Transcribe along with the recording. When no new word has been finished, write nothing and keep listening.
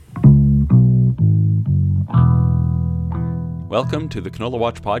Welcome to the Canola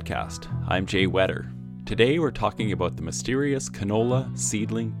Watch podcast. I'm Jay Wetter. Today we're talking about the mysterious canola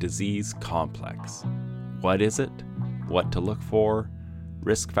seedling disease complex. What is it? What to look for?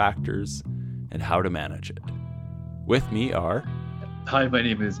 Risk factors? And how to manage it. With me are... Hi, my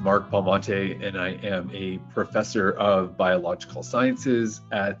name is Mark Belmonte, and I am a professor of biological sciences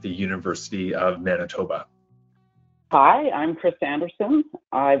at the University of Manitoba. Hi, I'm Chris Anderson.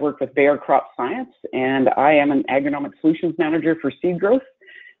 I work with Bayer Crop Science, and I am an agronomic solutions manager for seed growth,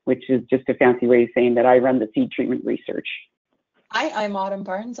 which is just a fancy way of saying that I run the seed treatment research. Hi, I'm Autumn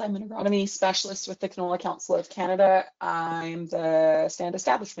Barnes. I'm an agronomy specialist with the Canola Council of Canada. I'm the stand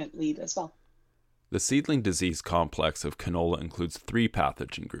establishment lead as well. The seedling disease complex of canola includes three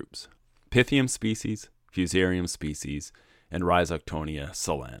pathogen groups: Pythium species, Fusarium species, and Rhizoctonia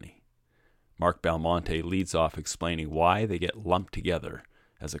solani. Mark Belmonte leads off explaining why they get lumped together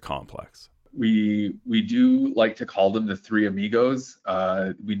as a complex. We do like to call them the three amigos.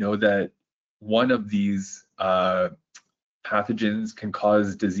 We know that one of these pathogens can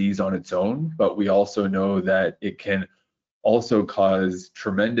cause disease on its own, but we also know that it can also cause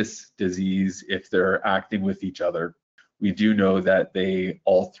tremendous disease if they're acting with each other. We do know that they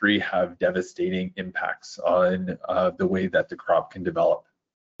all three have devastating impacts on the way that the crop can develop.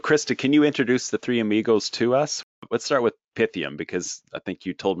 Krista, can you introduce the three amigos to us? Let's start with Pythium, because I think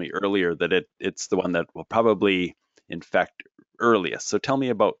you told me earlier that it's the one that will probably infect earliest. So tell me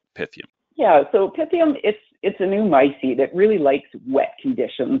about Pythium. Yeah, so Pythium, it's a new mycete. It really likes wet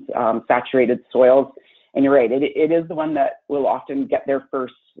conditions, saturated soils. And you're right, it is the one that will often get there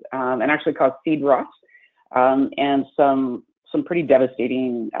first and actually cause seed rot and some pretty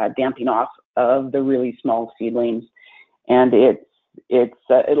devastating damping off of the really small seedlings. And it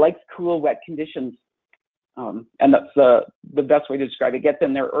likes cool, wet conditions, and that's the best way to describe it. It gets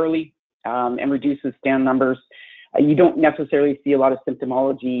in there early and reduces stand numbers. You don't necessarily see a lot of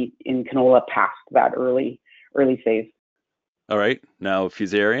symptomology in canola past that early phase. All right, now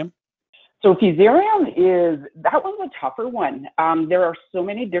Fusarium. So Fusarium that one's a tougher one. There are so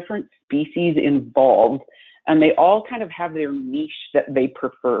many different species involved, and they all kind of have their niche that they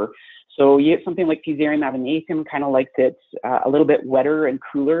prefer. So you get something like Fusarium avinaceum, kind of likes it a little bit wetter and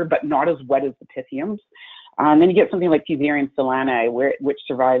cooler, but not as wet as the Pythiums. Then you get something like Fusarium solani, which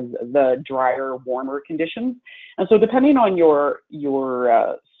survives the drier, warmer conditions. And so depending on your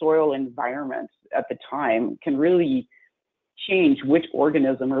soil environment at the time can really change which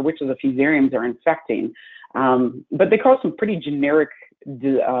organism or which of the Fusariums are infecting. But they cause some pretty generic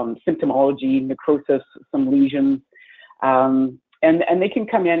symptomology, necrosis, some lesions. And they can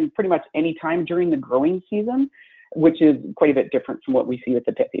come in pretty much any time during the growing season, which is quite a bit different from what we see with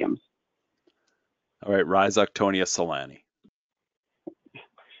the Pythiums. All right, Rhizoctonia solani.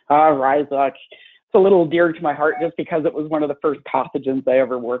 Rhizoc. It's a little dear to my heart just because it was one of the first pathogens I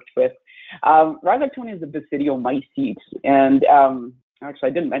ever worked with. Rhizoctonia is a basidiomycete, and actually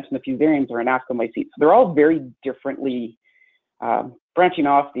I didn't mention the Fusariums are an ascomycete, so they're all very differently branching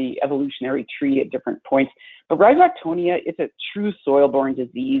off the evolutionary tree at different points. But Rhizoctonia, it's a true soil-borne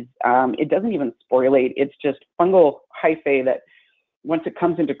disease. It doesn't even sporulate. It's just fungal hyphae that once it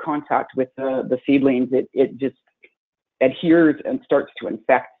comes into contact with the seedlings, it just adheres and starts to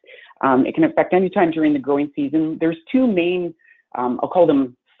infect. It can infect anytime during the growing season. There's two main, I'll call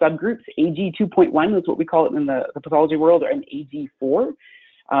them subgroups. AG 2.1 is what we call it in the pathology world, and AG4.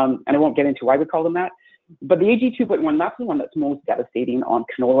 And I won't get into why we call them that. But the AG 2.1, that's the one that's most devastating on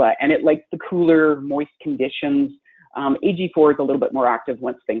canola, and it likes the cooler, moist conditions. AG4 is a little bit more active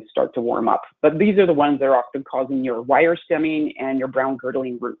once things start to warm up. But these are the ones that are often causing your wire stemming and your brown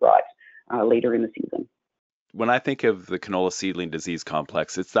girdling root rot later in the season. When I think of the canola seedling disease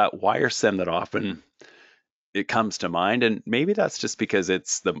complex, it's that wire stem that often it comes to mind, and maybe that's just because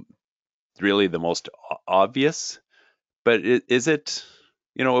it's really the most obvious. But is it?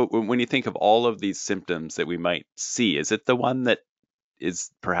 You know, when you think of all of these symptoms that we might see, is it the one that is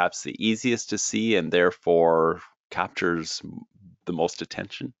perhaps the easiest to see and therefore captures the most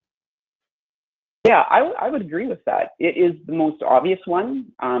attention? Yeah, I would agree with that. It is the most obvious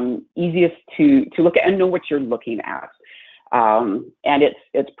one, easiest to look at and know what you're looking at. And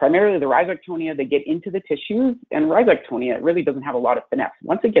it's primarily the Rhizoctonia that get into the tissues, and Rhizoctonia really doesn't have a lot of finesse.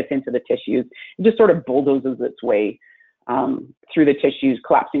 Once it gets into the tissues, it just sort of bulldozes its way through the tissues,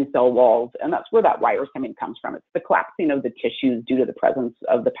 collapsing cell walls, and that's where that wire stemming comes from. It's the collapsing of the tissues due to the presence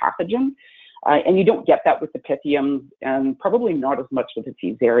of the pathogen, and you don't get that with the Pythiums, and probably not as much with the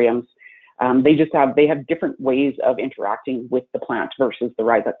Fusariums. They have different ways of interacting with the plant versus the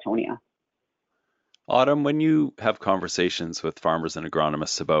Rhizoctonia. Autumn, when you have conversations with farmers and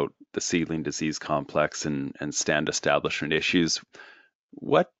agronomists about the seedling disease complex and stand establishment issues,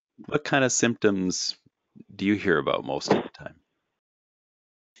 what kind of symptoms do you hear about most of the time?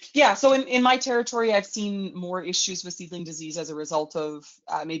 Yeah, so in my territory, I've seen more issues with seedling disease as a result of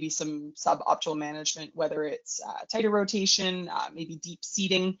maybe some suboptimal management, whether it's tighter rotation, maybe deep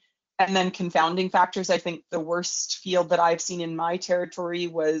seeding, and then confounding factors. I think the worst field that I've seen in my territory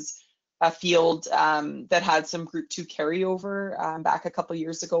was a field that had some Group 2 carryover back a couple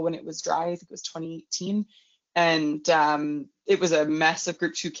years ago when it was dry. I think it was 2018. And it was a mess of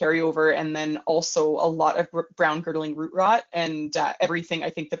Group 2 carryover, and then also a lot of brown girdling root rot, and everything. I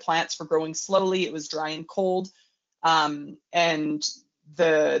think the plants were growing slowly. It was dry and cold, and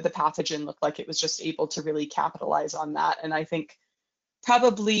the pathogen looked like it was just able to really capitalize on that. And I think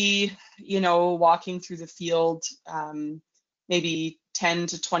probably, walking through the field, maybe 10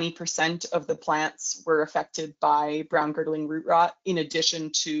 to 20% of the plants were affected by brown girdling root rot, in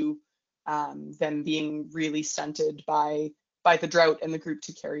addition to them being really stunted by the drought and the Group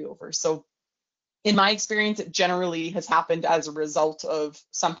 2 carryover. So in my experience, it generally has happened as a result of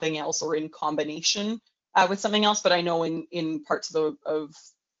something else or in combination with something else. But I know in parts of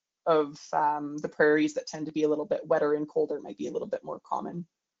the prairies that tend to be a little bit wetter and colder, it might be a little bit more common.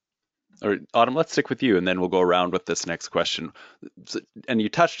 All right, Autumn, let's stick with you, and then we'll go around with this next question. And you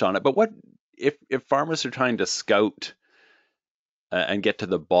touched on it, but what if farmers are trying to scout and get to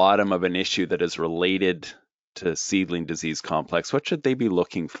the bottom of an issue that is related to seedling disease complex, what should they be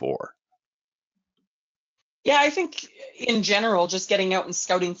looking for? Yeah, I think in general, just getting out and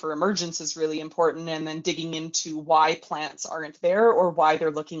scouting for emergence is really important, and then digging into why plants aren't there or why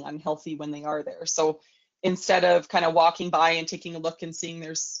they're looking unhealthy when they are there. So instead of kind of walking by and taking a look and seeing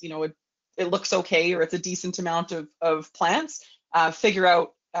there's, it looks okay or it's a decent amount of plants, figure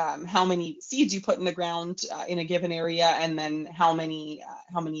out how many seeds you put in the ground in a given area, and then how many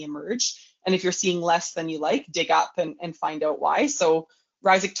emerge. And if you're seeing less than you like, dig up and find out why. So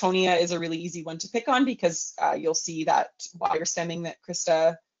Rhizoctonia is a really easy one to pick on, because you'll see that wire stemming that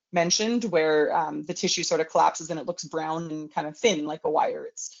Krista mentioned, where the tissue sort of collapses and it looks brown and kind of thin like a wire.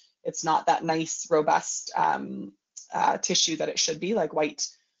 It's not that nice, robust tissue that it should be, like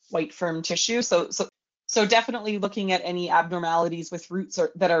white firm tissue. So definitely looking at any abnormalities with roots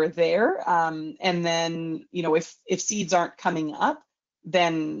that are there. And then, if seeds aren't coming up,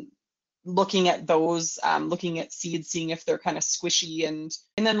 then looking at those, looking at seeds, seeing if they're kind of squishy. And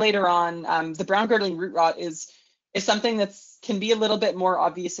then later on, the brown girdling root rot is something that can be a little bit more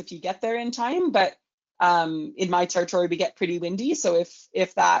obvious if you get there in time. But in my territory, we get pretty windy. So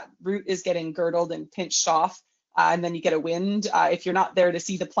if that root is getting girdled and pinched off, and then you get a wind, if you're not there to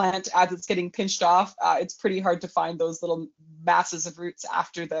see the plant as it's getting pinched off, it's pretty hard to find those little masses of roots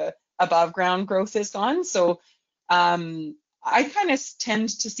after the above ground growth is gone. So I kind of tend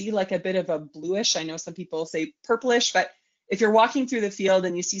to see like a bit of a bluish, I know some people say purplish, but if you're walking through the field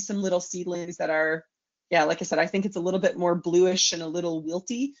and you see some little seedlings that are, like I said, I think it's a little bit more bluish and a little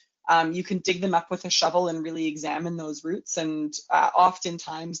wilty, you can dig them up with a shovel and really examine those roots. And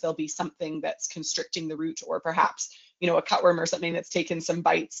oftentimes there'll be something that's constricting the root, or perhaps, a cutworm or something that's taken some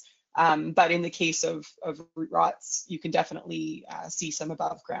bites. But in the case of root rots, you can definitely see some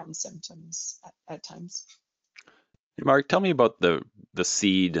above ground symptoms at times. Mark, tell me about the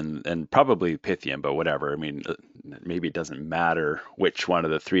seed and probably Pythium, but whatever. I mean, maybe it doesn't matter which one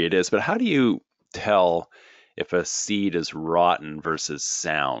of the three it is, but how do you tell if a seed is rotten versus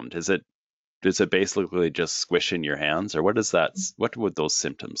sound? Does it basically just squish in your hands, or what would those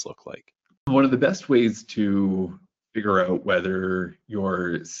symptoms look like? One of the best ways to figure out whether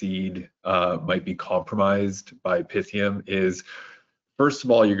your seed might be compromised by Pythium is, first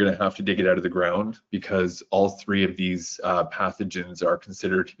of all, you're going to have to dig it out of the ground, because all three of these pathogens are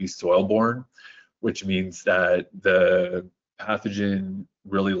considered to be soil-borne, which means that the pathogen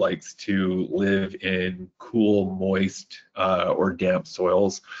really likes to live in cool, moist, or damp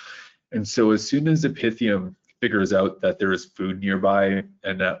soils. And so as soon as the Pythium figures out that there is food nearby,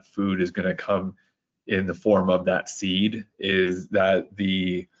 and that food is going to come in the form of that seed, is that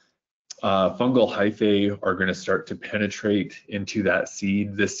the fungal hyphae are going to start to penetrate into that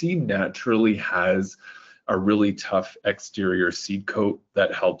seed. The seed naturally has a really tough exterior seed coat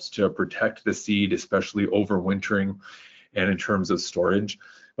that helps to protect the seed, especially overwintering and in terms of storage.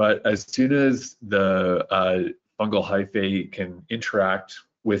 But as soon as the fungal hyphae can interact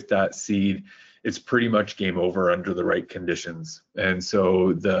with that seed, it's pretty much game over under the right conditions. And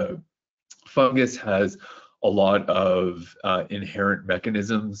so the fungus has a lot of inherent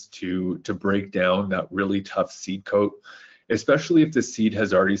mechanisms to break down that really tough seed coat, especially if the seed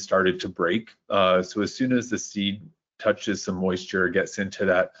has already started to break. So as soon as the seed touches some moisture, gets into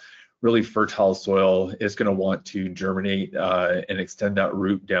that really fertile soil is going to want to germinate and extend that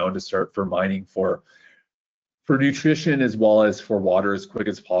root down to start for mining for nutrition as well as for water as quick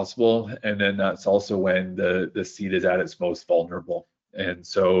as possible. And then that's also when the seed is at its most vulnerable. And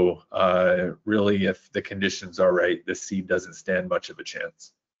so really, if the conditions are right, the seed doesn't stand much of a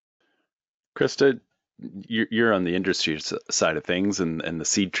chance. Krista, you're on the industry side of things and the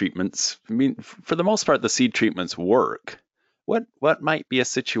seed treatments. I mean, for the most part, the seed treatments work. What might be a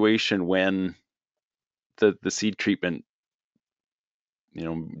situation when the seed treatment,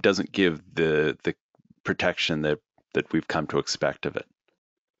 doesn't give the protection that we've come to expect of it?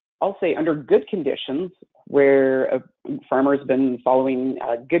 I'll say under good conditions, where a farmer's been following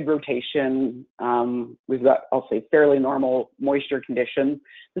good rotation, we've got, I'll say, fairly normal moisture conditions,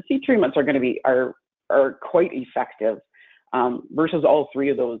 the seed treatments are going to be are quite effective versus all three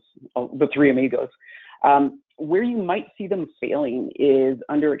of those, the three amigos. Where you might see them failing is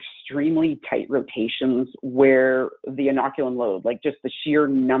under extremely tight rotations where the inoculum load, like just the sheer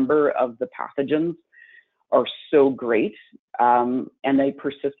number of the pathogens, are so great, and they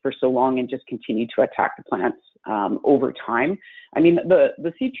persist for so long and just continue to attack the plants over time. I mean,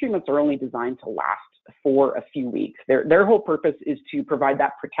 the seed treatments are only designed to last for a few weeks. Their whole purpose is to provide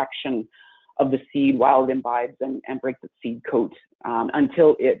that protection of the seed while it imbibes and breaks its seed coat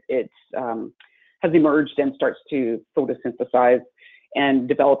until it has emerged and starts to photosynthesize and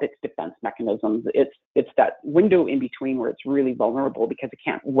develop its defense mechanisms. It's that window in between where it's really vulnerable because it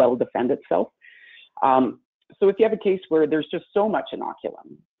can't well defend itself. So if you have a case where there's just so much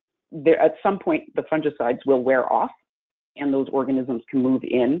inoculum, at some point the fungicides will wear off and those organisms can move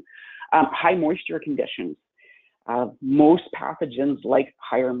in. High moisture conditions. Most pathogens like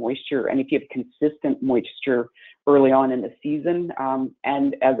higher moisture, and if you have consistent moisture early on in the season,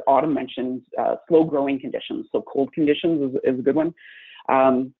 and as Autumn mentioned, slow growing conditions, so cold conditions is a good one,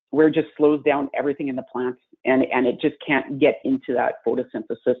 where it just slows down everything in the plants and it just can't get into that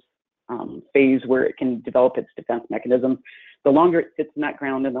photosynthesis phase where it can develop its defense mechanisms. The longer it sits in that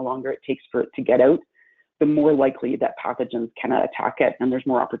ground and the longer it takes for it to get out, the more likely that pathogens can attack it, and there's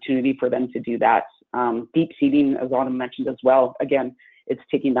more opportunity for them to do that. Deep seeding, as Autumn mentioned as well, again, it's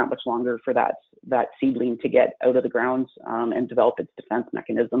taking that much longer for that seedling to get out of the ground and develop its defense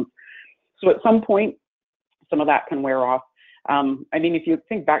mechanisms. So at some point, some of that can wear off. I mean, if you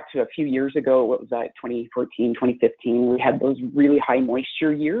think back to a few years ago, what was that, 2014, 2015, we had those really high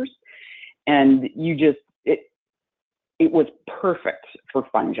moisture years, and it was perfect for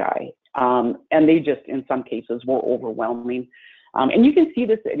fungi. And they just, in some cases, were overwhelming. And you can see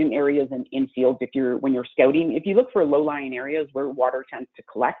this in areas in fields when you're scouting. If you look for low-lying areas where water tends to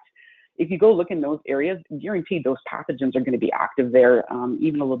collect, if you go look in those areas, guaranteed those pathogens are going to be active there,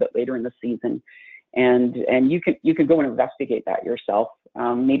 even a little bit later in the season. And you can go and investigate that yourself.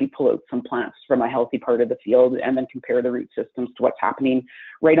 Maybe pull out some plants from a healthy part of the field and then compare the root systems to what's happening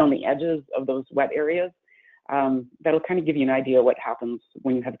right on the edges of those wet areas. That'll kind of give you an idea what happens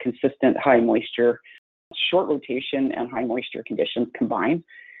when you have consistent high moisture. Short rotation and high moisture conditions combined,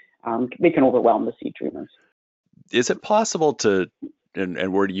 they can overwhelm the seed treatments. Is it possible to,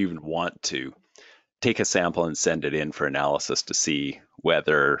 and where do you even want to, take a sample and send it in for analysis to see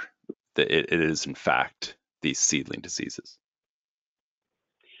whether it is in fact these seedling diseases?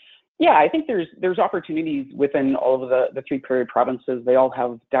 Yeah, I think there's opportunities within all of the three prairie provinces. They all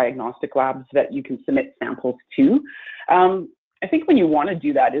have diagnostic labs that you can submit samples to. I think when you want to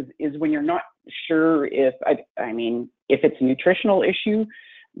do that is when you're not sure if it's a nutritional issue,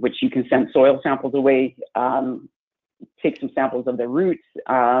 which you can send soil samples away, take some samples of the roots,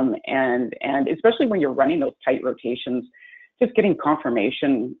 and especially when you're running those tight rotations, just getting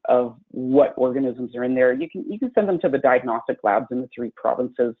confirmation of what organisms are in there. You can send them to the diagnostic labs in the three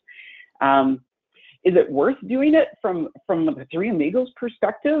provinces. Is it worth doing it from the Three Amigos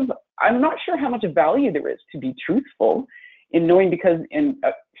perspective? I'm not sure how much value there is, to be truthful, in knowing, because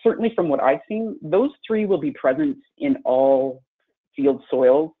certainly from what I've seen, those three will be present in all field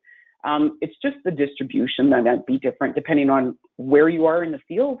soils. It's just the distribution that might be different depending on where you are in the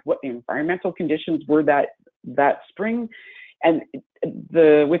field, what the environmental conditions were that spring. And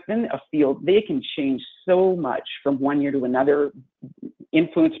within a field, they can change so much from one year to another,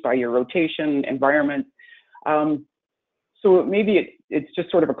 influenced by your rotation, environment. So maybe it's just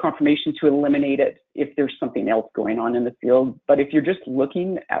sort of a confirmation to eliminate it if there's something else going on in the field. But if you're just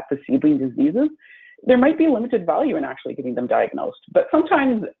looking at the seedling diseases, there might be limited value in actually getting them diagnosed. But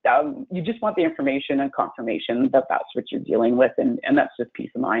sometimes you just want the information and confirmation that that's what you're dealing with, and that's just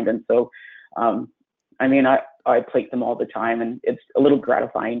peace of mind. And so, I plate them all the time, and it's a little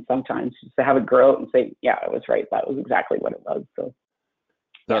gratifying sometimes just to have it grow out and say, yeah, I was right. That was exactly what it was. So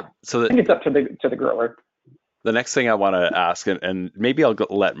Yeah. So I think it's up to the grower. the next thing I want to ask, and maybe I'll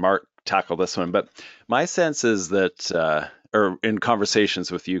let Mark tackle this one, but my sense is that, or in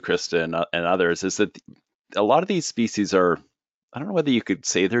conversations with you, Krista, and others, is that a lot of these species are, I don't know whether you could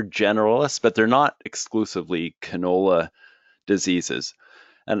say they're generalists, but they're not exclusively canola diseases.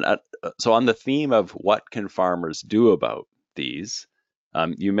 And so, on the theme of what can farmers do about these,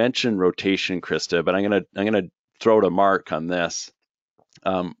 you mentioned rotation, Krista, but I'm gonna throw to Mark on this.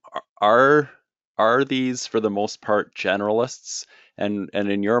 Um, are are these for the most part generalists? And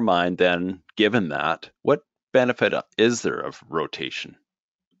in your mind, then, given that, what benefit is there of rotation?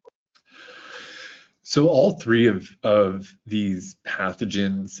 So all three of these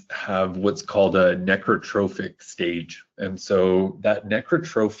pathogens have what's called a necrotrophic stage. And so that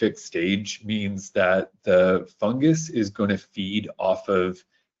necrotrophic stage means that the fungus is going to feed off of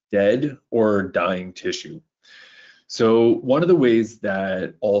dead or dying tissue. So one of the ways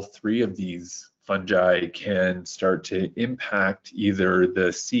that all three of these fungi can start to impact either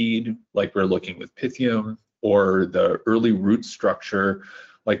the seed, like we're looking with Pythium, or the early root structure,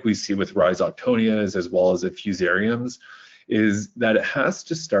 like we see with Rhizoctonias as well as the Fusariums, is that it has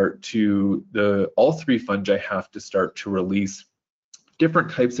to start to, all three fungi have to start to release different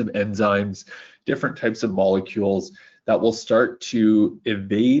types of enzymes, different types of molecules that will start to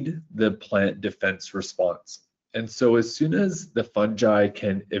evade the plant defense response. And so as soon as the fungi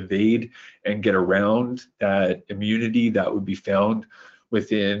can evade and get around that immunity that would be found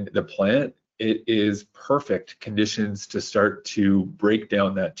within the plant, it is perfect conditions to start to break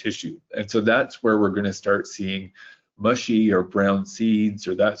down that tissue. And so that's where we're going to start seeing mushy or brown seeds,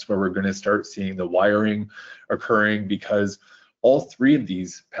 or that's where we're going to start seeing the wiring occurring, because all three of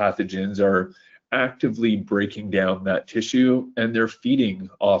these pathogens are actively breaking down that tissue, and they're feeding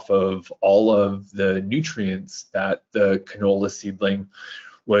off of all of the nutrients that the canola seedling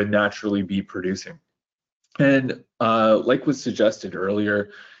would naturally be producing. And like was suggested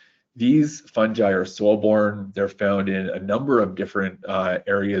earlier, these fungi are soil-borne. They're found in a number of different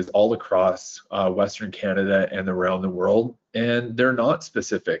areas all across Western Canada and around the world, and they're not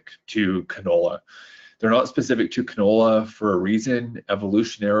specific to canola. They're not specific to canola for a reason.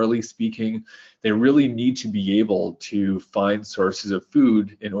 Evolutionarily speaking, they really need to be able to find sources of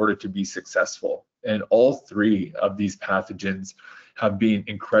food in order to be successful. And all three of these pathogens have been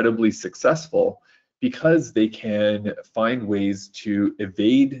incredibly successful because they can find ways to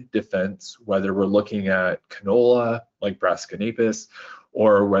evade defense, whether we're looking at canola like Brassica napus,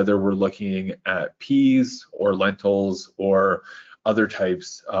 or whether we're looking at peas or lentils or other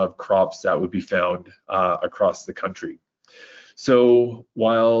types of crops that would be found across the country. So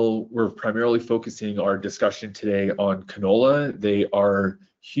while we're primarily focusing our discussion today on canola, they are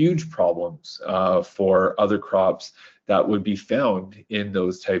huge problems for other crops that would be found in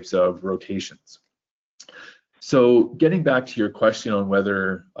those types of rotations. So getting back to your question on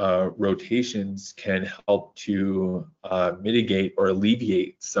whether rotations can help to mitigate or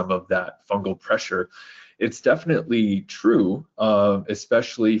alleviate some of that fungal pressure, it's definitely true,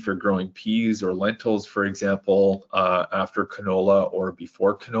 especially for growing peas or lentils, for example, after canola or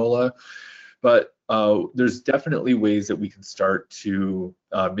before canola. But there's definitely ways that we can start to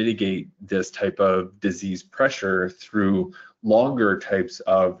mitigate this type of disease pressure through longer types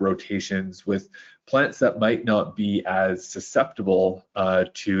of rotations with plants that might not be as susceptible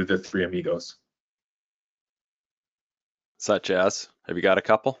to the three amigos. Such as, have you got a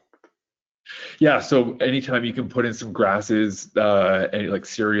couple? Yeah, so anytime you can put in some grasses, any like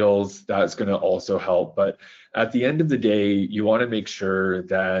cereals, that's going to also help. But at the end of the day, you want to make sure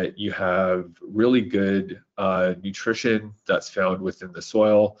that you have really good nutrition that's found within the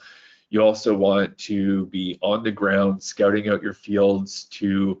soil. You also want to be on the ground, scouting out your fields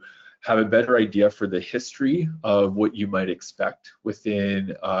to have a better idea for the history of what you might expect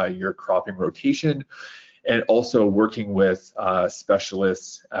within your cropping rotation, and also working with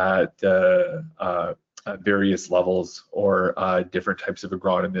specialists at the various levels, or different types of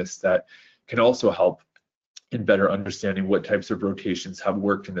agronomists that can also help in better understanding what types of rotations have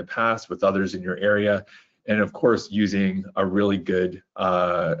worked in the past with others in your area, and of course using a really good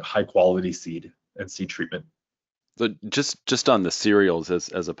high quality seed and seed treatment. So just on the cereals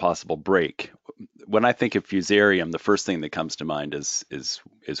as a possible break, when I think of Fusarium, the first thing that comes to mind is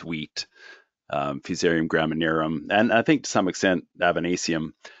wheat, Fusarium graminearum, and I think to some extent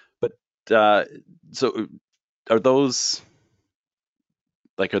Avanasium. But so are those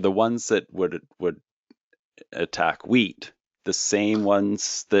are the ones that would attack wheat the same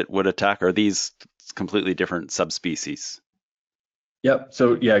ones that would attack? Are these completely different subspecies? Yep.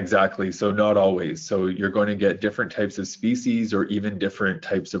 So yeah, exactly. So not always. So you're going to get different types of species or even different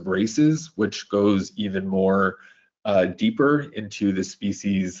types of races, which goes even more deeper into the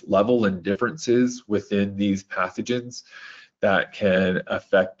species level and differences within these pathogens that can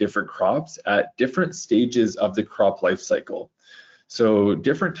affect different crops at different stages of the crop life cycle. So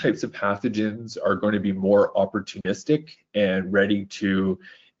different types of pathogens are going to be more opportunistic and ready to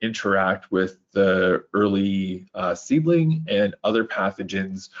interact with the early seedling, and other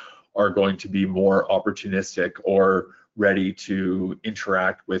pathogens are going to be more opportunistic or ready to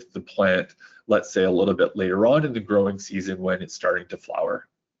interact with the plant, let's say a little bit later on in the growing season when it's starting to flower.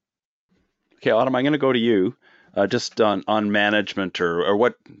 Okay, Autumn, I'm going to go to you. Just on management, or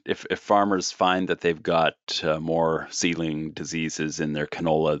what if farmers find that they've got more seedling diseases in their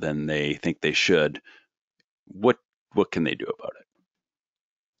canola than they think they should, what can they do about it?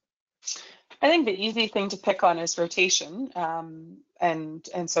 I think the easy thing to pick on is rotation, and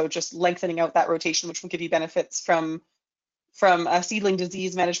so just lengthening out that rotation, which will give you benefits from a seedling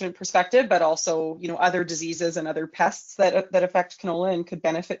disease management perspective, but also, you know, other diseases and other pests that affect canola and could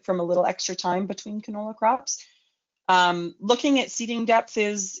benefit from a little extra time between canola crops. Looking at seeding depth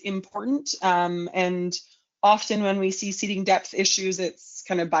is important, and often when we see seeding depth issues, it's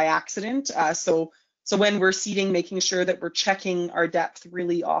kind of by accident. So when we're seeding, making sure that we're checking our depth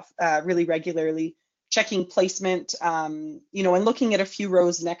really regularly, checking placement, you know, and looking at a few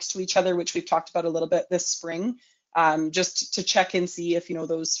rows next to each other, which we've talked about a little bit this spring, just to check and see if, you know,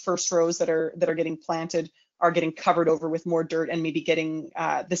 those first rows that are getting planted are getting covered over with more dirt and maybe getting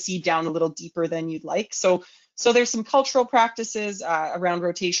the seed down a little deeper than you'd like. So there's some cultural practices around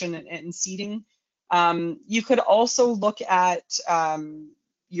rotation and seeding. You could also look at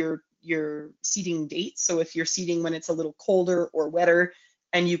your seeding dates. So if you're seeding when it's a little colder or wetter,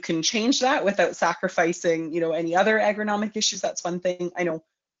 and you can change that without sacrificing, you know, any other agronomic issues, that's one thing. I know,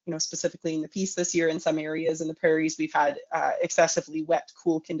 you know, specifically in the Peace this year, in some areas in the prairies, we've had excessively wet,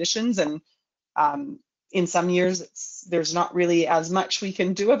 cool conditions, and in some years there's not really as much we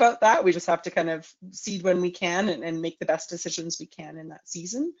can do about that. We just have to kind of seed when we can and make the best decisions we can in that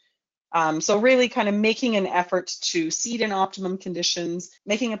season. So really kind of making an effort to seed in optimum conditions,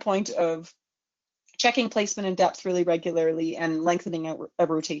 making a point of checking placement and depth really regularly, and lengthening out a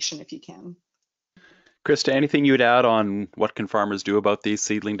rotation if you can. Krista, anything you'd add on what can farmers do about these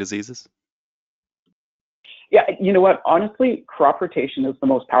seedling diseases? Yeah, you know what? Honestly, crop rotation is the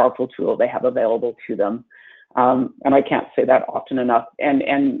most powerful tool they have available to them. And I can't say that often enough.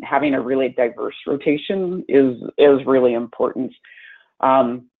 And having a really diverse rotation is really important.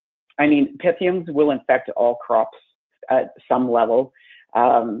 I mean, Pythiums will infect all crops at some level.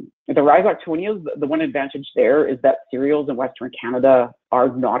 The Rhizoctonias, the one advantage there is that cereals in Western Canada are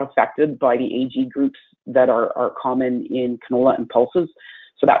not affected by the AG groups that are common in canola and pulses.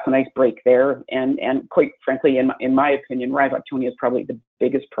 So that's a nice break there. And quite frankly, in my opinion, Rhizoctonia is probably the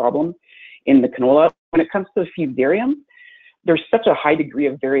biggest problem in the canola. When it comes to the Fusarium, there's such a high degree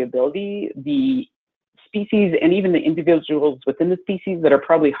of variability. The species and even the individuals within the species that are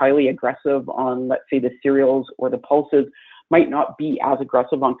probably highly aggressive on, let's say, the cereals or the pulses might not be as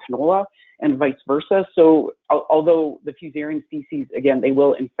aggressive on canola, and vice versa. So although the Fusarium species, again, they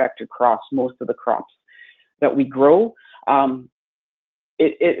will infect across most of the crops that we grow,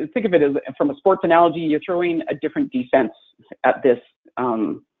 think of it as, from a sports analogy, you're throwing a different defense at this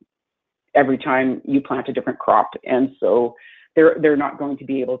every time you plant a different crop. And so they're not going to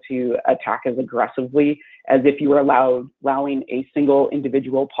be able to attack as aggressively as if you were allowing a single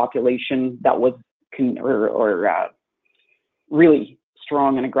individual population that was really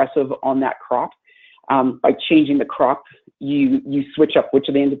strong and aggressive on that crop. By changing the crop, you switch up which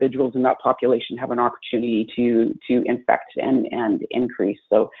of the individuals in that population have an opportunity to infect and increase.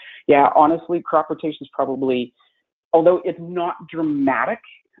 So yeah, honestly, crop rotation is probably, although it's not dramatic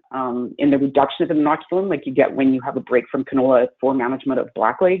in the reduction of an inoculum like you get when you have a break from canola for management of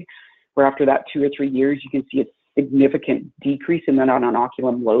blackleg, where after that 2 or 3 years, you can see a significant decrease in that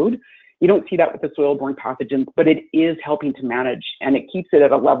inoculum load. You don't see that with the soil-borne pathogens, but it is helping to manage, and it keeps it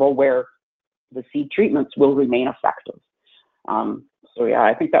at a level where the seed treatments will remain effective. So yeah,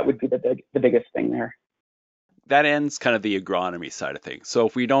 I think that would be the biggest thing there. That ends kind of the agronomy side of things. So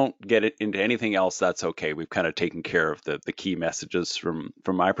if we don't get it into anything else, that's okay. We've kind of taken care of the key messages from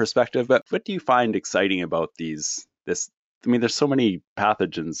my perspective. But what do you find exciting about this? I mean, there's so many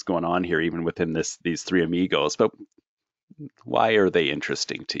pathogens going on here, even within these three amigos. But why are they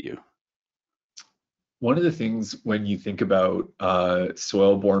interesting to you? One of the things when you think about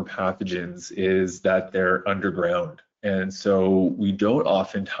soil-borne pathogens is that they're underground. And so we don't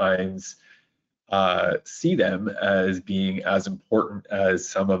oftentimes see them as being as important as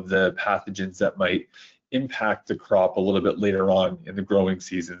some of the pathogens that might impact the crop a little bit later on in the growing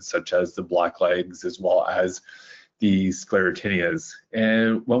season, such as the blacklegs as well as the sclerotinias.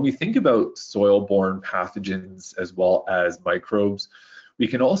 And when we think about soil-borne pathogens as well as microbes, we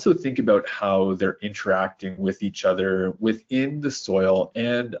can also think about how they're interacting with each other within the soil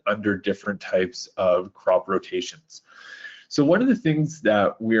and under different types of crop rotations. So one of the things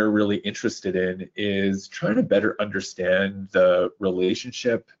that we're really interested in is trying to better understand the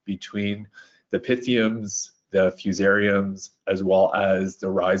relationship between the Pythiums, the Fusariums, as well as the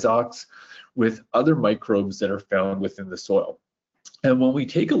Rhizocs with other microbes that are found within the soil. And when we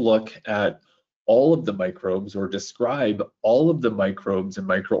take a look at all of the microbes or describe all of the microbes and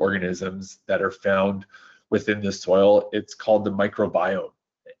microorganisms that are found within the soil, it's called the microbiome.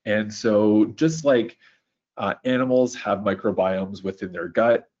 And so just like animals have microbiomes within their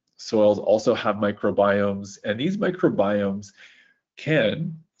gut, soils also have microbiomes, and these microbiomes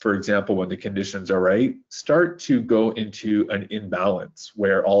can, for example, when the conditions are right, start to go into an imbalance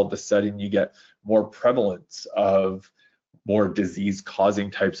where all of a sudden you get more prevalence of more disease-causing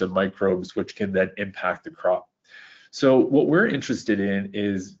types of microbes, which can then impact the crop. So what we're interested in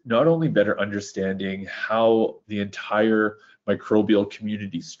is not only better understanding how the entire microbial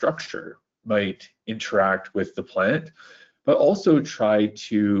community structure might interact with the plant, but also try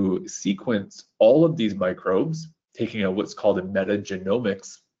to sequence all of these microbes, taking a what's called a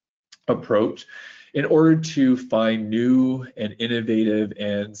metagenomics approach, in order to find new and innovative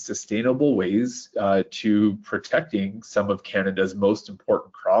and sustainable ways to protecting some of Canada's most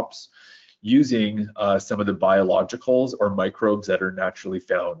important crops using some of the biologicals or microbes that are naturally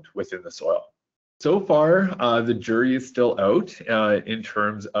found within the soil. So far, the jury is still out in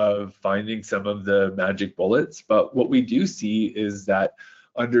terms of finding some of the magic bullets, but what we do see is that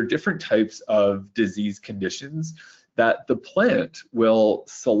under different types of disease conditions, that the plant will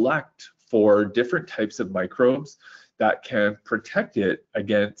select for different types of microbes that can protect it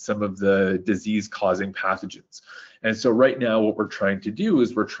against some of the disease-causing pathogens. And so right now what we're trying to do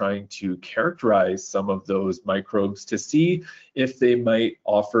is we're trying to characterize some of those microbes to see if they might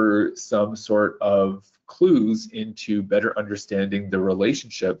offer some sort of clues into better understanding the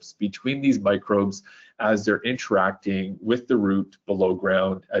relationships between these microbes as they're interacting with the root below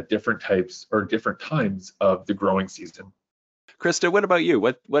ground at different types or different times of the growing season. Krista, what about you?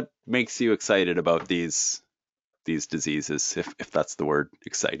 What makes you excited about these diseases, if that's the word,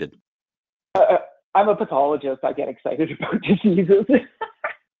 excited? I'm a pathologist. I get excited about diseases.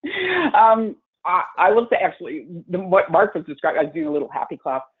 I will say, actually, what Mark was describing, I was doing a little happy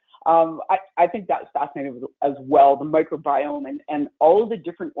clap. I think that's fascinating as well, the microbiome and all of the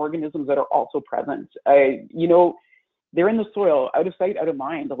different organisms that are also present. You know, they're in the soil, out of sight, out of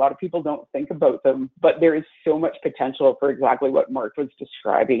mind. A lot of people don't think about them, but there is so much potential for exactly what Mark was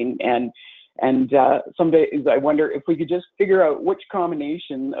describing. And some days I wonder if we could just figure out which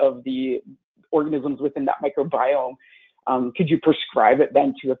combination of the organisms within that microbiome, could you prescribe it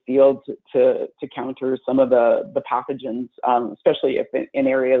then to a field to counter some of the pathogens, especially if in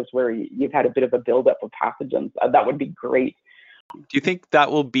areas where you've had a bit of a buildup of pathogens. That would be great. Do you think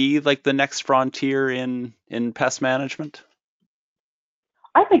that will be like the next frontier in pest management?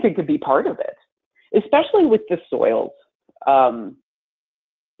 I think it could be part of it, especially with the soils. I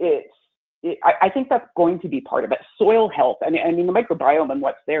think that's going to be part of it. Soil health, I mean, the microbiome and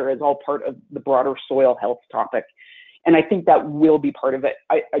what's there is all part of the broader soil health topic. And I think that will be part of it.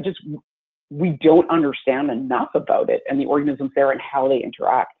 We don't understand enough about it and the organisms there and how they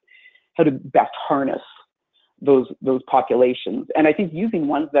interact, how to best harness those populations. And I think using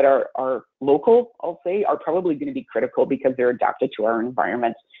ones that are local, I'll say, are probably going to be critical because they're adapted to our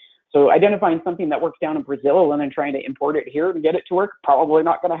environment. So identifying something that works down in Brazil and then trying to import it here to get it to work, probably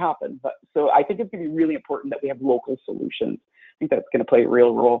not going to happen. But so I think it's going to be really important that we have local solutions. I think that's going to play a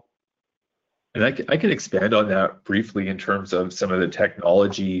real role. And I can expand on that briefly in terms of some of the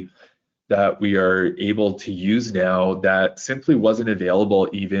technology that we are able to use now that simply wasn't available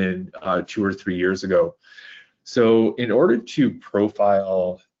even 2 or 3 years ago. So in order to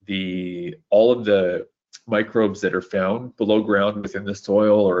profile all of the microbes that are found below ground within the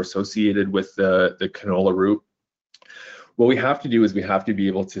soil or associated with the canola root, what we have to do is we have to be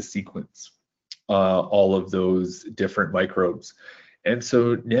able to sequence all of those different microbes. And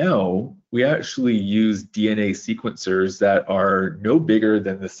so now we actually use DNA sequencers that are no bigger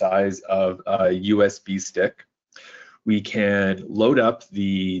than the size of a USB stick. We can load up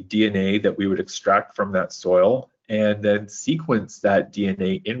the DNA that we would extract from that soil and then sequence that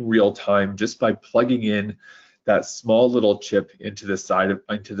DNA in real time just by plugging in that small little chip into the side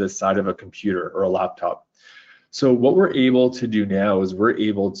of a computer or a laptop. So what we're able to do now is we're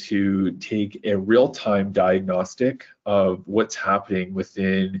able to take a real-time diagnostic of what's happening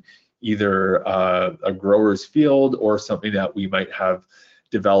within either a grower's field or something that we might have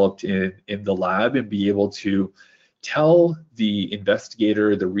developed in the lab, and be able to tell the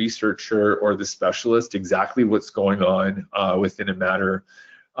investigator, the researcher, or the specialist exactly what's going on within a matter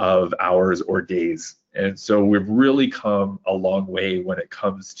of hours or days. And so we've really come a long way when it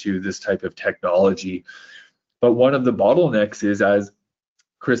comes to this type of technology. But one of the bottlenecks is, as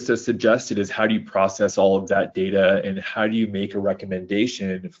Krista suggested, is how do you process all of that data, and how do you make a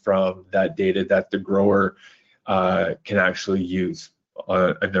recommendation from that data that the grower can actually use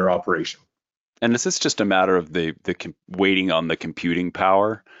in their operation. And is this just a matter of the waiting on the computing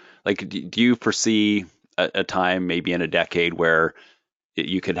power? Like, do you foresee a time, maybe in a decade, where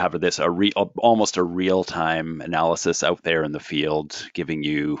you could have this almost a real-time analysis out there in the field, giving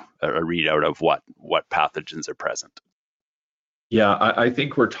you a readout of what pathogens are present? Yeah, I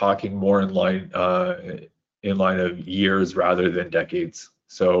think we're talking more in line of years rather than decades.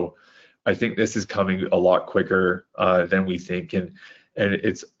 So I think this is coming a lot quicker than we think, and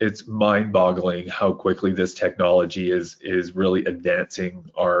it's mind-boggling how quickly this technology is really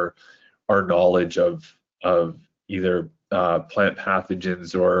advancing our knowledge of either plant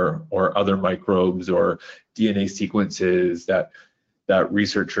pathogens or other microbes or DNA sequences that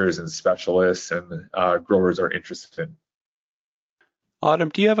researchers and specialists and growers are interested in. Autumn,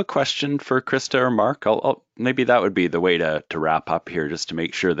 do you have a question for Krista or Mark? Maybe that would be the way to wrap up here, just to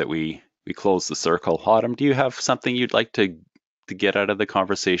make sure that we close the circle. Autumn, do you have something you'd like to get out of the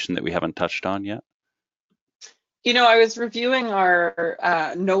conversation that we haven't touched on yet? You know, I was reviewing our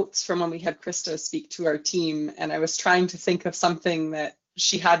notes from when we had Krista speak to our team, and I was trying to think of something that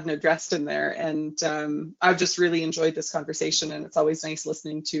she hadn't addressed in there. And I've just really enjoyed this conversation, and it's always nice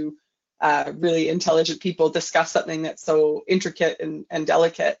listening to really intelligent people discuss something that's so intricate and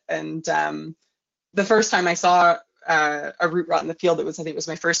delicate. And the first time I saw a root rot in the field, I think it was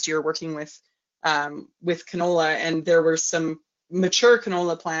my first year working with canola, and there were some mature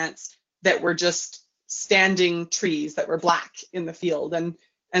canola plants that were just standing trees that were black in the field,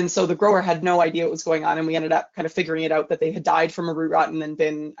 and so the grower had no idea what was going on, and we ended up kind of figuring it out that they had died from a root rot and then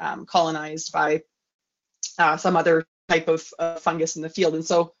been colonized by some other type of fungus in the field. And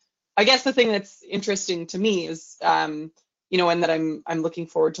so I guess the thing that's interesting to me is, you know, and that I'm looking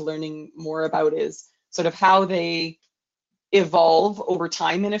forward to learning more about, is sort of how they evolve over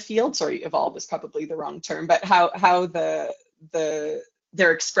time in a field. Sorry, evolve is probably the wrong term, but how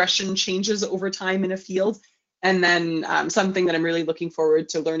their expression changes over time in a field. And then something that I'm really looking forward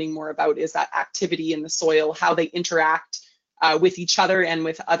to learning more about is that activity in the soil, how they interact with each other and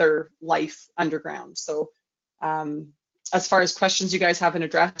with other life underground. So as far as questions you guys haven't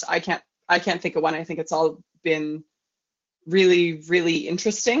addressed, I can't think of one. I think it's all been really, really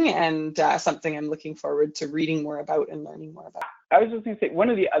interesting, and something I'm looking forward to reading more about and learning more about. I was just going to say, one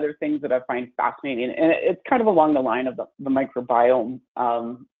of the other things that I find fascinating, and it's kind of along the line of the microbiome,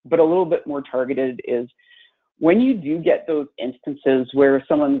 but a little bit more targeted, is when you do get those instances where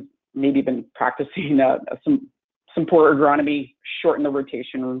someone's maybe been practicing some poor agronomy, shorten the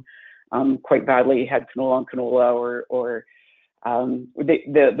rotation quite badly, had canola on canola, or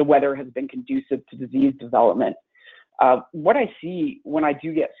the weather has been conducive to disease development. What I see when I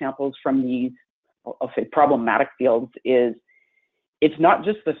do get samples from these, I'll say, problematic fields, is it's not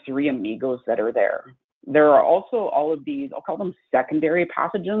just the three amigos that are there. There are also all of these, I'll call them secondary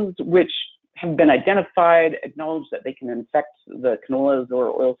pathogens, which have been identified, acknowledged that they can infect the canolas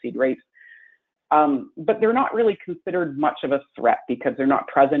or oilseed rapes, but they're not really considered much of a threat because they're not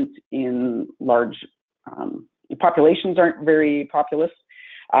present in large populations, aren't very populous.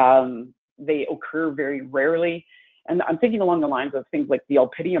 They occur very rarely. And I'm thinking along the lines of things like the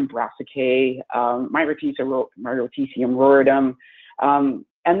Alpidium brassicae, Myriticum roridum,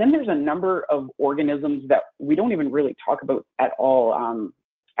 and then there's a number of organisms that we don't even really talk about at all.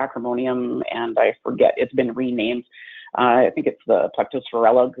 Acremonium, and I forget, it's been renamed. I think it's the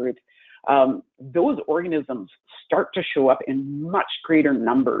Plectosphaerella group. Those organisms start to show up in much greater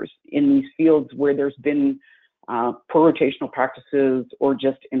numbers in these fields where there's been poor rotational practices or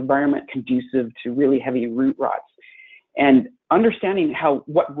just environment conducive to really heavy root rots. And understanding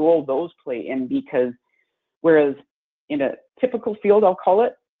what role those play in, because whereas in a typical field, I'll call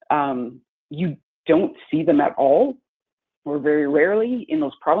it, you don't see them at all, or very rarely. In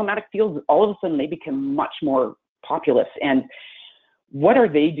those problematic fields, all of a sudden they become much more populous. And what are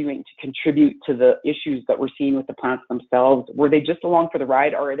they doing to contribute to the issues that we're seeing with the plants themselves? Were they just along for the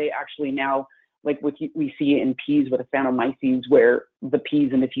ride, or are they actually now like we see in peas with Aphanomyces, where the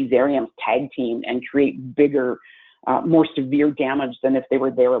peas and the fusariums tag team and create bigger, more severe damage than if they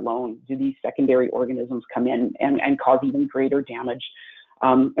were there alone? Do these secondary organisms come in and cause even greater damage?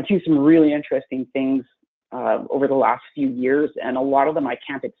 I've seen some really interesting things over the last few years, and a lot of them I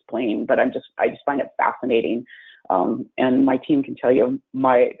can't explain, but I just find it fascinating. And my team can tell you,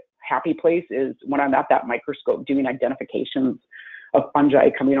 my happy place is when I'm at that microscope doing identifications of fungi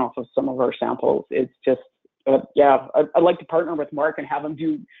coming off of some of our samples. It's just, yeah, I'd like to partner with Mark and have him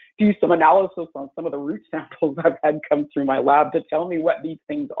do some analysis on some of the root samples I've had come through my lab to tell me what these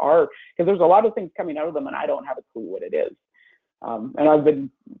things are, because there's a lot of things coming out of them and I don't have a clue what it is. And I've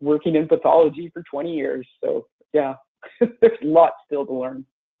been working in pathology for 20 years, so yeah, there's lots still to learn.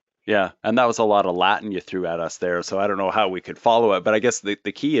 Yeah, and that was a lot of Latin you threw at us there, so I don't know how we could follow it. But I guess the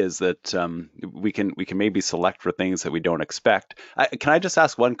key is that we can maybe select for things that we don't expect. Can I just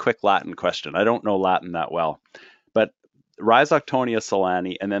ask one quick Latin question? I don't know Latin that well, but Rhizoctonia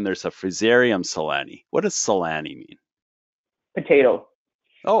solani, and then there's a Fusarium solani. What does solani mean? Potato.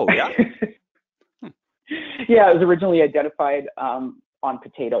 Oh, yeah. Yeah, it was originally identified on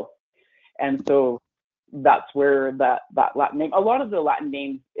potato, and so that's where that Latin name. A lot of the Latin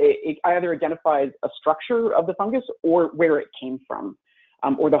names, it either identifies a structure of the fungus or where it came from,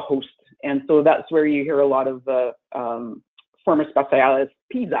 or the host. And so that's where you hear a lot of the Forma specialis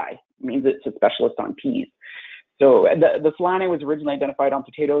peasi, means it's a specialist on peas. So the Solani was originally identified on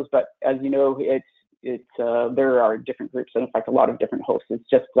potatoes, but as you know, there are different groups and in fact a lot of different hosts. It's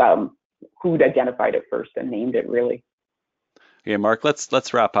just who'd identified it first and named it, really. Okay, Mark,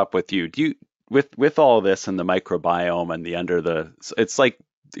 let's wrap up with you. Do you, with all of this and the microbiome and it's like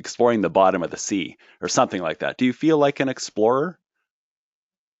exploring the bottom of the sea or something like that. Do you feel like an explorer?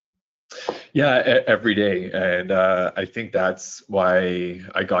 Yeah, every day. And I think that's why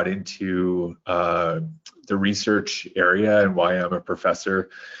I got into the research area and why I'm a professor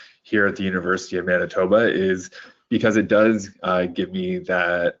here at the University of Manitoba, is because it does give me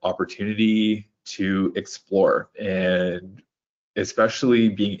that opportunity to explore, and especially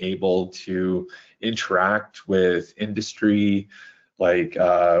being able to interact with industry, like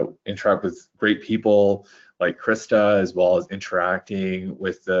interact with great people like Krista, as well as interacting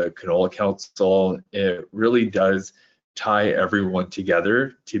with the Canola Council. It really does tie everyone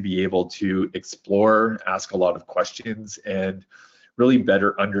together to be able to explore, ask a lot of questions, and really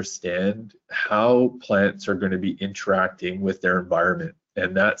better understand how plants are going to be interacting with their environment.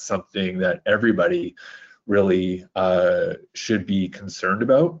 And that's something that everybody really should be concerned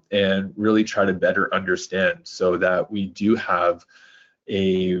about and really try to better understand, so that we do have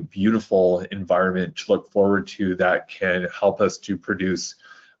a beautiful environment to look forward to that can help us to produce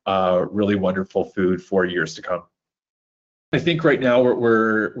really wonderful food for years to come. I think right now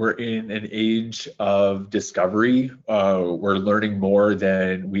we're in an age of discovery. We're learning more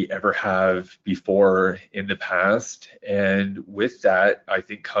than we ever have before in the past, and with that, I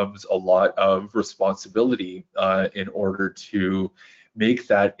think comes a lot of responsibility in order to make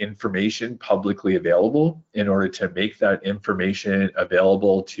that information publicly available, in order to make that information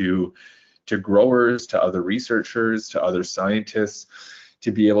available to growers, to other researchers, to other scientists,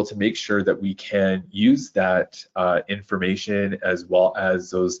 to be able to make sure that we can use that information as well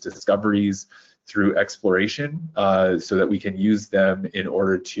as those discoveries through exploration, so that we can use them in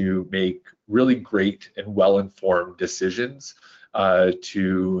order to make really great and well-informed decisions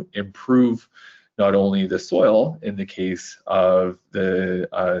to improve not only the soil in the case of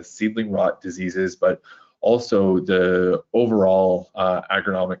the seedling rot diseases, but also the overall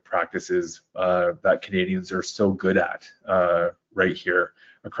agronomic practices that Canadians are so good at right here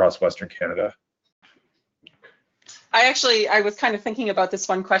across Western Canada. I was kind of thinking about this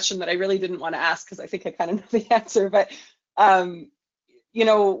one question that I really didn't want to ask because I think I kind of know the answer, but you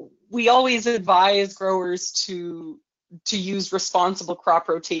know, we always advise growers to use responsible crop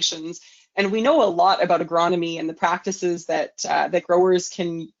rotations. And we know a lot about agronomy and the practices that that growers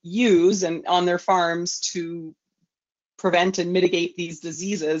can use and on their farms to prevent and mitigate these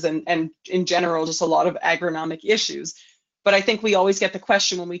diseases, and in general, just a lot of agronomic issues. But I think we always get the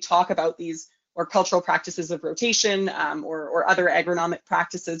question when we talk about these or cultural practices of rotation or other agronomic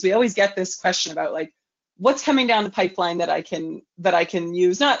practices, we always get this question about like, what's coming down the pipeline that I can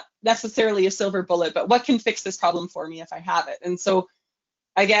use, not necessarily a silver bullet, but what can fix this problem for me if I have it? And so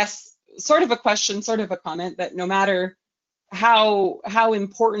I guess sort of a question, sort of a comment, that no matter how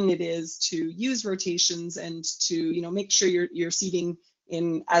important it is to use rotations and to, you know, make sure you're seeding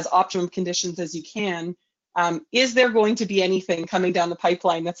in as optimum conditions as you can, is there going to be anything coming down the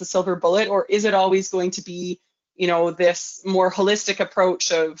pipeline that's a silver bullet, or is it always going to be, you know, this more holistic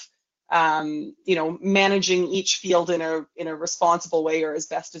approach of managing each field in a responsible way or as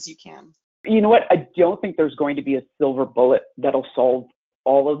best as you can. You know what? I don't think there's going to be a silver bullet that'll solve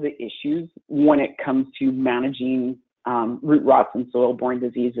all of the issues when it comes to managing root rots and soil-borne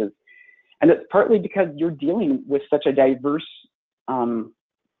diseases. And it's partly because you're dealing with such a diverse taxonomic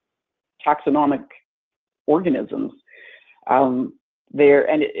organisms there.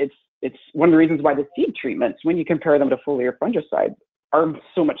 And it's one of the reasons why the seed treatments, when you compare them to foliar fungicide, are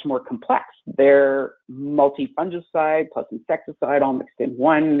so much more complex. They're multi-fungicide plus insecticide all mixed in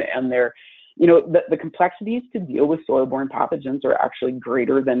one, and they're, the complexities to deal with soil-borne pathogens are actually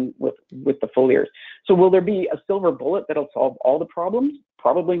greater than with the foliars. So will there be a silver bullet that'll solve all the problems?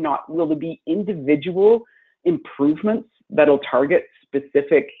 Probably not. Will there be individual improvements that'll target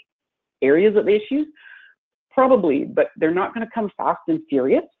specific areas of issues? Probably, but they're not going to come fast and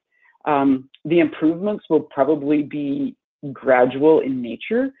furious. The improvements will probably be gradual in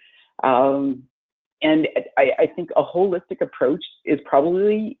nature. And I think a holistic approach is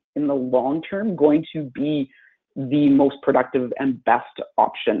probably, in the long term, going to be the most productive and best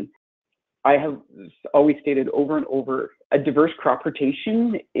option. I have always stated over and over, a diverse crop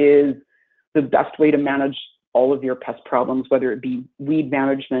rotation is the best way to manage all of your pest problems, whether it be weed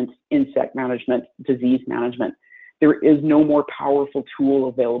management, insect management, disease management. There is no more powerful tool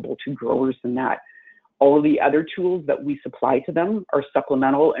available to growers than that. All of the other tools that we supply to them are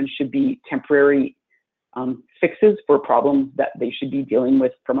supplemental and should be temporary fixes for problems that they should be dealing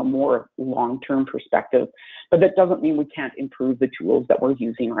with from a more long-term perspective. But that doesn't mean we can't improve the tools that we're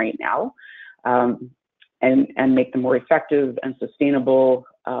using right now and make them more effective and sustainable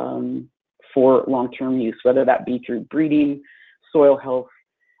for long-term use, whether that be through breeding, soil health,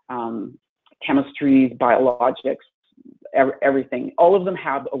 chemistries, biologics, everything. All of them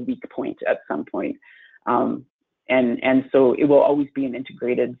have a weak point at some point. And so it will always be an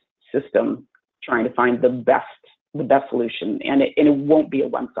integrated system trying to find the best solution. And it won't be a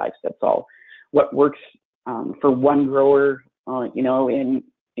one size fits all. What works for one grower, in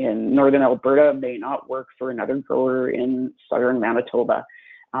northern Alberta may not work for another grower in southern Manitoba.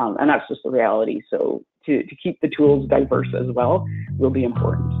 And that's just the reality. So to keep the tools diverse as well will be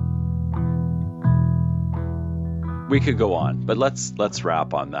important. We could go on, but let's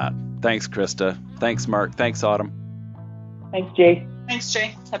wrap on that. Thanks, Krista. Thanks, Mark. Thanks, Autumn. Thanks, Jay. Thanks,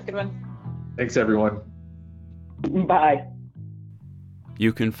 Jay. Have a good one. Thanks, everyone. Bye.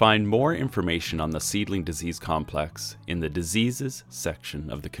 You can find more information on the seedling disease complex in the diseases section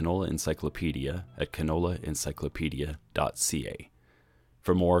of the Canola Encyclopedia at canolaencyclopedia.ca.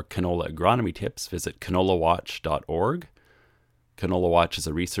 For more canola agronomy tips, visit canolawatch.org. Canola Watch is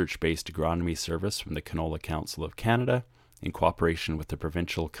a research-based agronomy service from the Canola Council of Canada in cooperation with the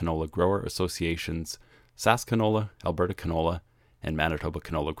provincial canola grower associations SaskCanola, Alberta Canola, and Manitoba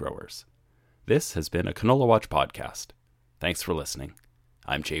Canola Growers. This has been a Canola Watch podcast. Thanks for listening.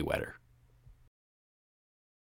 I'm Jay Wetter.